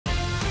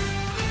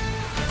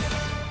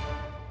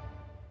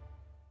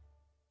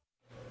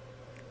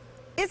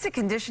It's a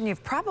condition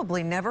you've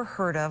probably never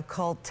heard of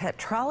called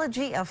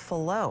tetralogy of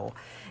Fallot.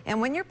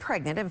 And when you're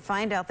pregnant and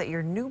find out that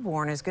your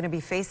newborn is going to be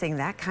facing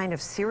that kind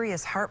of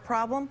serious heart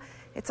problem,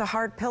 it's a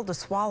hard pill to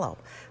swallow.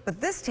 But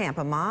this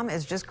Tampa mom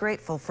is just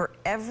grateful for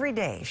every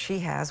day she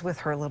has with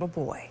her little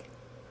boy.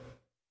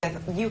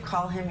 You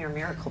call him your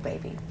miracle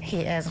baby.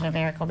 He is my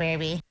miracle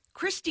baby.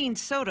 Christine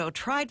Soto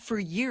tried for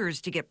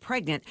years to get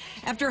pregnant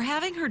after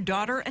having her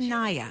daughter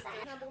Anaya.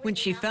 When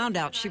she found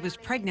out she was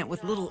pregnant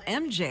with little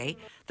MJ,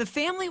 the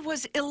family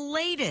was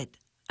elated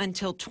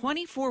until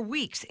 24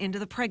 weeks into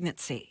the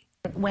pregnancy.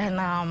 When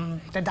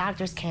the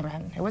doctors came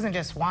in, it wasn't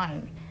just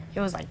one. It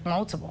was like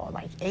multiple,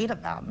 like 8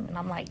 of them. And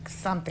I'm like,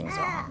 something's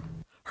wrong.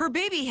 Her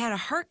baby had a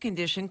heart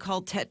condition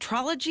called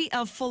tetralogy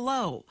of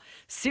Fallot,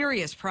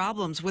 serious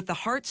problems with the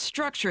heart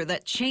structure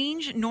that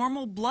change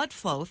normal blood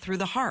flow through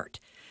the heart.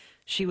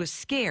 She was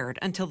scared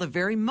until the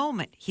very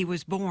moment he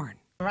was born.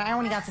 I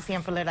only got to see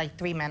him for like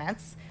 3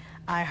 minutes.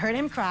 I heard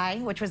him cry,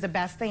 which was the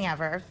best thing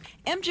ever.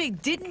 MJ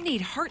didn't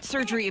need heart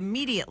surgery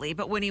immediately,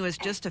 but when he was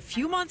just a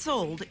few months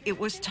old, it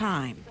was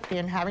time.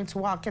 And having to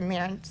walk in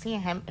there and see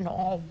him in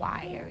all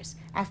wires.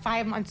 At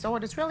 5 months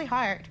old, it's really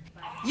hard.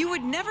 You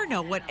would never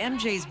know what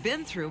MJ's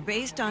been through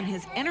based on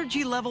his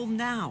energy level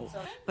now.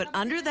 But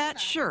under that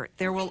shirt,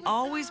 there will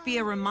always be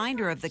a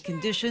reminder of the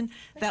condition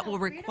that will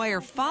require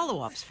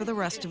follow-ups for the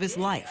rest of his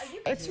life.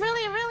 It's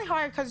really, really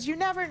hard because you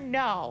never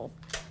know,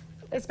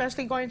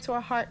 especially going to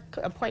a heart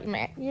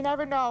appointment. You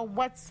never know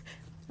what's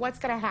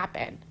going to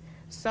happen.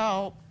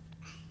 So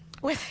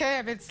with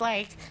him, it's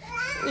like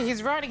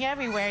he's running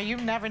everywhere. You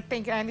never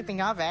think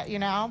anything of it, you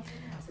know?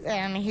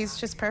 And he's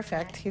just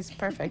perfect. He's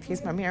perfect.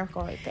 He's my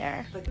miracle right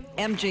there.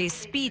 MJ's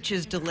speech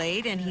is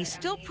delayed and he's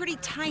still pretty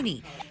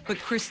tiny, but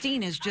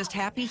Christine is just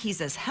happy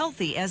he's as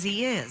healthy as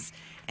he is.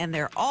 And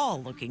they're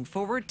all looking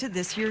forward to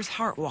this year's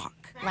Heart Walk.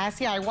 Last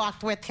year I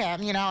walked with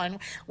him, you know, and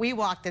we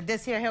walked it.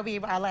 This year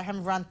I'll let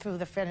him run through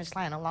the finish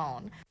line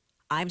alone.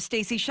 I'm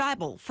Stacy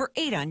Scheibel for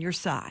 8 on Your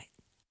Side.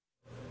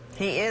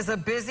 He is a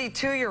busy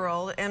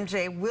 2-year-old.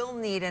 MJ will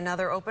need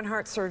another open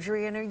heart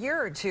surgery in a year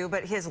or two,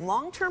 but his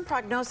long-term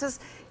prognosis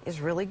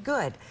is really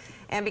good.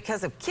 And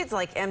because of kids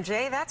like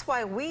MJ, that's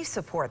why we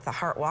support the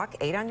Heart Walk.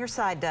 8 on Your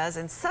Side does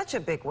in such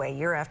a big way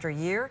year after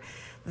year.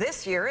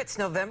 This year, it's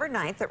November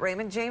 9th at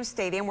Raymond James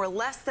Stadium. We're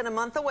less than a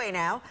month away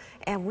now,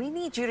 and we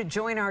need you to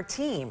join our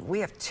team.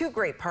 We have 2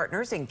 great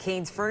partners in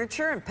Canes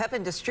Furniture and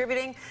Pepin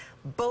Distributing,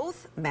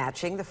 both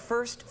matching the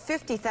first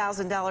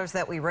 $50,000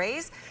 that we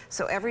raise.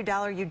 So every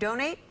dollar you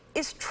donate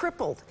is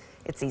tripled.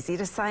 It's easy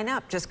to sign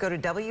up. Just go to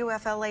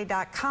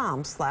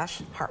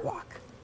WFLA.com/heartwalk.